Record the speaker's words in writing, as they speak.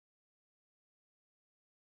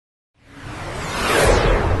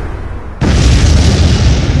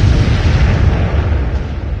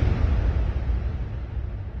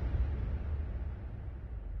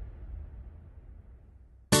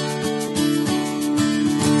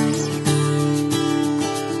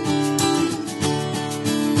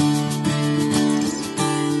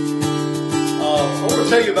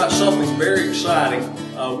tell you about something very exciting.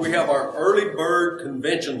 We have our Early Bird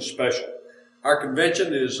Convention special. Our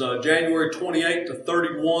convention is January 28 to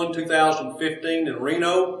 31, 2015 in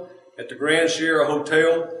Reno at the Grand Sierra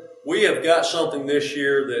Hotel. We have got something this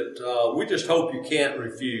year that we just hope you can't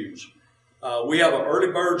refuse. We have an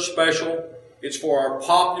Early Bird special. It's for our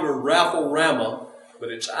popular Raffle-Rama,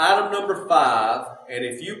 but it's item number 5, and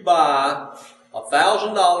if you buy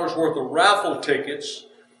 $1,000 worth of raffle tickets,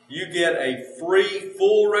 you get a free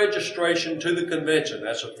full registration to the convention.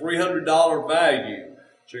 That's a $300 value.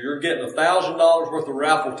 So you're getting $1,000 worth of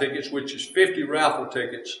raffle tickets, which is 50 raffle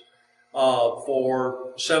tickets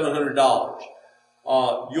for $700.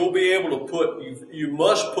 You'll be able to put, you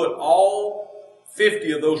must put all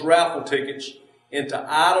 50 of those raffle tickets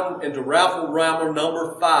into Raffle-Rama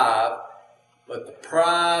number 5, but the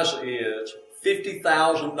prize is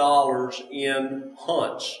 $50,000 in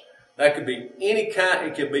hunts. That could be any kind.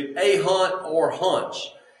 It could be a hunt or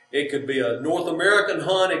hunts. It could be a North American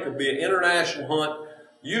hunt. It could be an international hunt.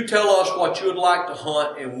 You tell us what you would like to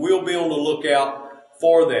hunt, and we'll be on the lookout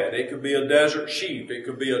for that. It could be a desert sheep. It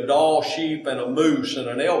could be a Dall sheep and a moose and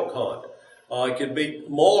an elk hunt. It could be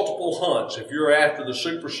multiple hunts. If you're after the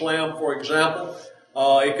Super Slam, for example,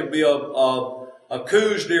 it could be a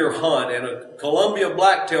Coues deer hunt and a Columbia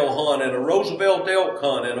blacktail hunt and a Roosevelt elk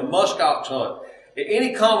hunt and a muskox hunt.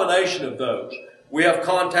 Any combination of those. We have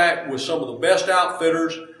contact with some of the best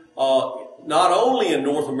outfitters, not only in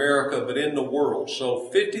North America, but in the world.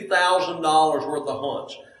 So $50,000 worth of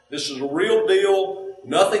hunts. This is a real deal,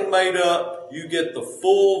 nothing made up. You get the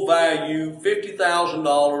full value,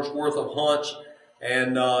 $50,000 worth of hunts,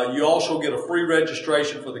 and you also get a free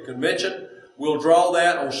registration for the convention. We'll draw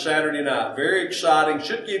that on Saturday night. Very exciting.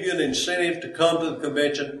 Should give you an incentive to come to the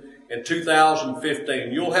convention in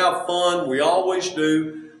 2015. You'll have fun. We always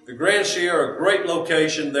do. The Grand Sierra, a great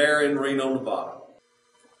location there in Reno, Nevada.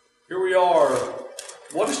 Here we are.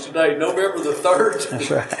 What is today? November the 3rd? That's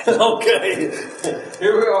right. Okay.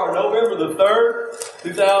 Here we are, November the 3rd,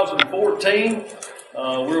 2014.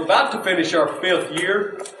 We're about to finish our 5th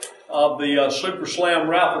year of the Super Slam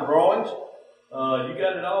raffle drawings. You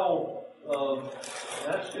got it all.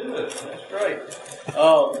 That's good. That's great.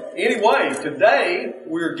 Anyway, today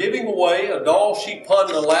we're giving away a Dall sheep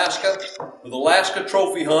hunt in Alaska with Alaska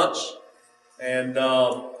Trophy Hunts, and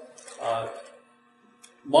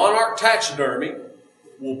Monarch Taxidermy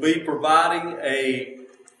will be providing a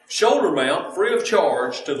shoulder mount free of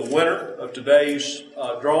charge to the winner of today's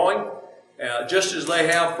drawing, just as they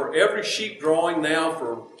have for every sheep drawing now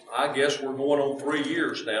for, I guess we're going on 3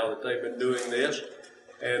 years now that they've been doing this.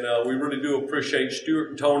 And we really do appreciate Stuart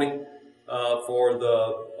and Tony for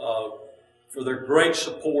their great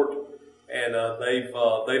support, and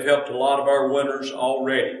they've helped a lot of our winners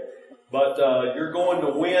already. But you're going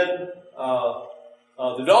to win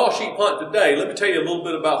the Dall sheep hunt today. Let me tell you a little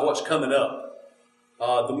bit about what's coming up.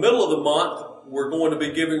 The middle of the month, we're going to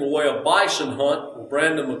be giving away a bison hunt with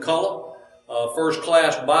Brandon McCullough,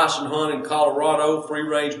 first-class bison hunt in Colorado,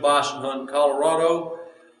 free-range bison hunt in Colorado.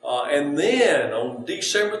 And then on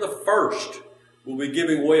December the 1st, we'll be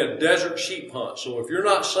giving away a desert sheep hunt. So if you're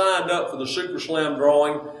not signed up for the Super Slam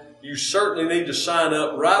drawing, you certainly need to sign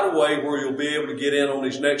up right away where you'll be able to get in on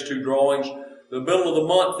these next 2 drawings. The middle of the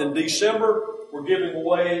month in December, we're giving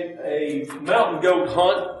away a mountain goat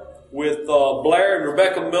hunt with Blair and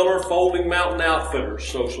Rebecca Miller, Folding Mountain Outfitters.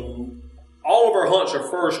 So all of our hunts are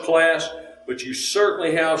first class, but you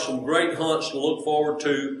certainly have some great hunts to look forward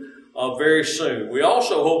to very soon. We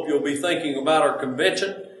also hope you'll be thinking about our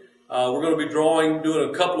convention. We're going to be doing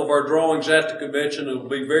a couple of our drawings at the convention. It'll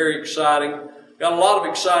be very exciting. Got a lot of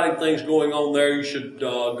exciting things going on there. You should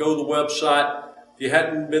go to the website. If you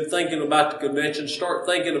hadn't been thinking about the convention, start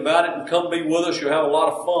thinking about it and come be with us. You'll have a lot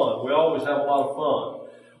of fun. We always have a lot of fun.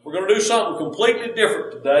 We're going to do something completely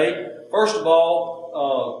different today. First of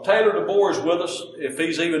all, Taylor DeBoer is with us. If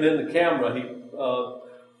he's even in the camera,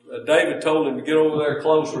 David told him to get over there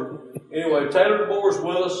closer. Anyway, Taylor DeBoer is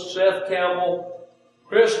with us, Seth Campbell,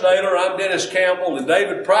 Chris Naylor, I'm Dennis Campbell, and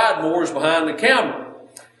David Pridemore is behind the camera.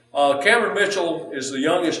 Cameron Mitchell is the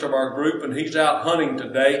youngest of our group, and he's out hunting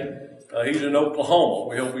today. He's in Oklahoma.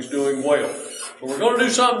 We hope he's doing well. But we're going to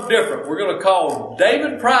do something different. We're going to call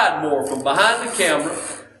David Pridemore from behind the camera,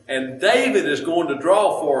 and David is going to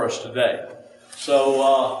draw for us today.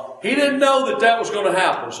 So he didn't know that was going to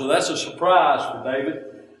happen, so that's a surprise for David.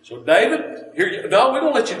 So David, we're going to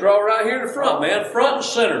let you draw right here in the front, man, front and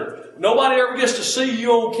center. Nobody ever gets to see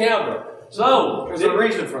you on camera. So there's a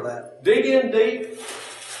reason for that. Dig in deep,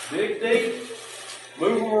 dig deep,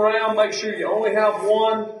 move them around, make sure you only have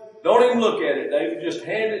one. Don't even look at it, David. Just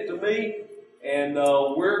hand it to me, and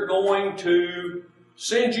we're going to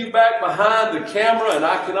send you back behind the camera, and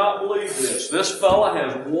I cannot believe this. This fella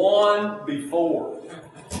has won before.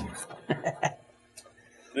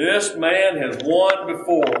 This man has won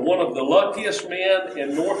before. One of the luckiest men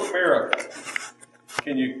in North America.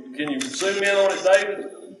 Can you zoom in on it, David?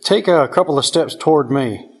 Take a couple of steps toward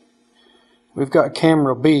me. We've got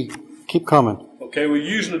camera B. Keep coming. Okay, we're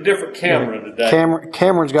using a different camera today.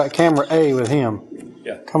 Cameron's got camera A with him.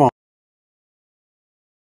 Yeah. Come on.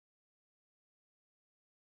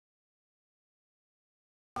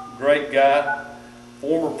 Great guy,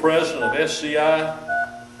 former president of SCI,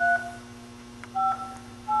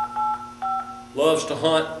 loves to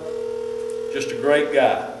hunt, just a great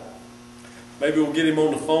guy. Maybe we'll get him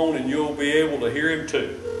on the phone and you'll be able to hear him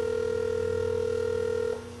too.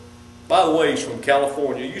 By the way, he's from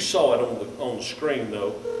California. You saw it on the screen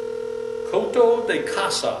though. Coto de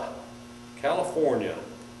Casa, California.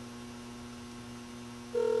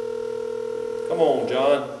 Come on,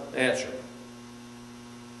 John, answer.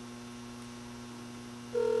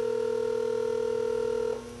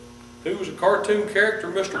 Who was a cartoon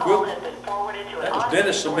character, Mr. Whipple? That was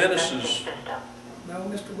Dennis the Menace's. No,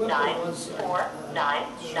 Mr. Whipple was.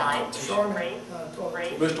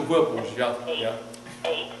 94993. Mr. Whipple was, yeah.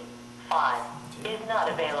 885 is not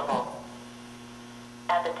available.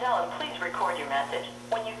 At the tone, please record your message.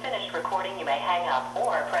 When you've finished recording, you may hang up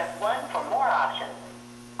or press 1 for more options.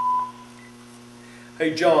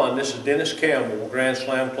 Hey, John, this is Dennis Campbell, Grand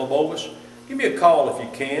Slam Club Ovis. Give me a call if you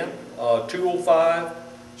can,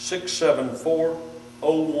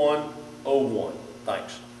 205-674-0101.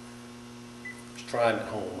 Thanks. Just trying it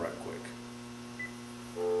home right quick.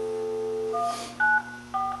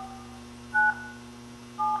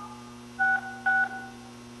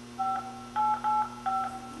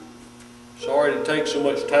 Sorry to take so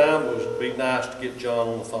much time, but it would be nice to get John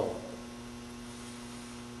on the phone.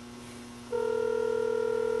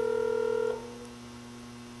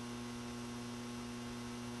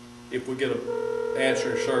 If we get an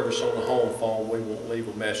answering service on the home phone, we won't leave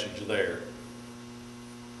a message there.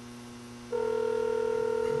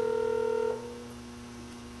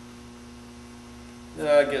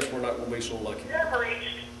 No, I guess we're not going to be so lucky. You have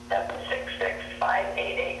reached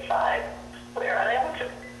 766-5885. We are unable to.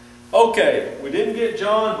 Okay, we didn't get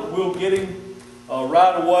John, but we'll get him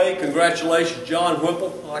right away. Congratulations, John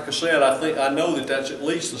Whipple. Like I said, I know that that's at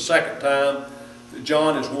least the second time that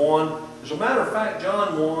John has won. As a matter of fact,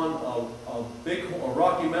 John won a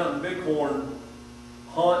Rocky Mountain Bighorn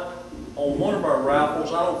hunt on one of our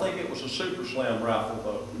raffles. I don't think it was a Super Slam raffle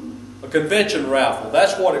though. A convention raffle.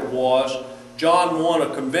 That's what it was. John won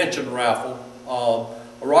a convention raffle, a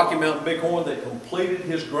Rocky Mountain Bighorn that completed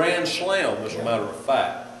his Grand Slam, as a matter of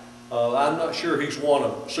fact. I'm not sure he's won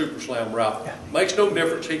a Super Slam raffle. Makes no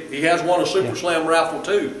difference. He has won a Super Slam raffle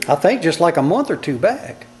too. I think just like a month or two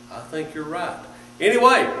back. I think you're right.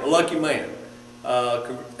 Anyway, a lucky man.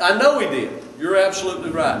 I know he did. You're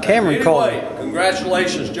absolutely right. Cameron called. Anyway,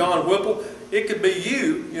 congratulations, John Whipple. It could be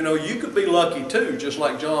you. You know, you could be lucky too, just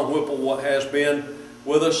like John Whipple has been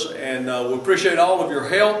with us. And we appreciate all of your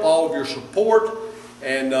help, all of your support.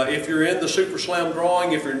 And if you're in the Super Slam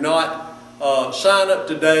drawing, if you're not, sign up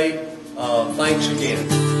today. Thanks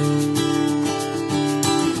again.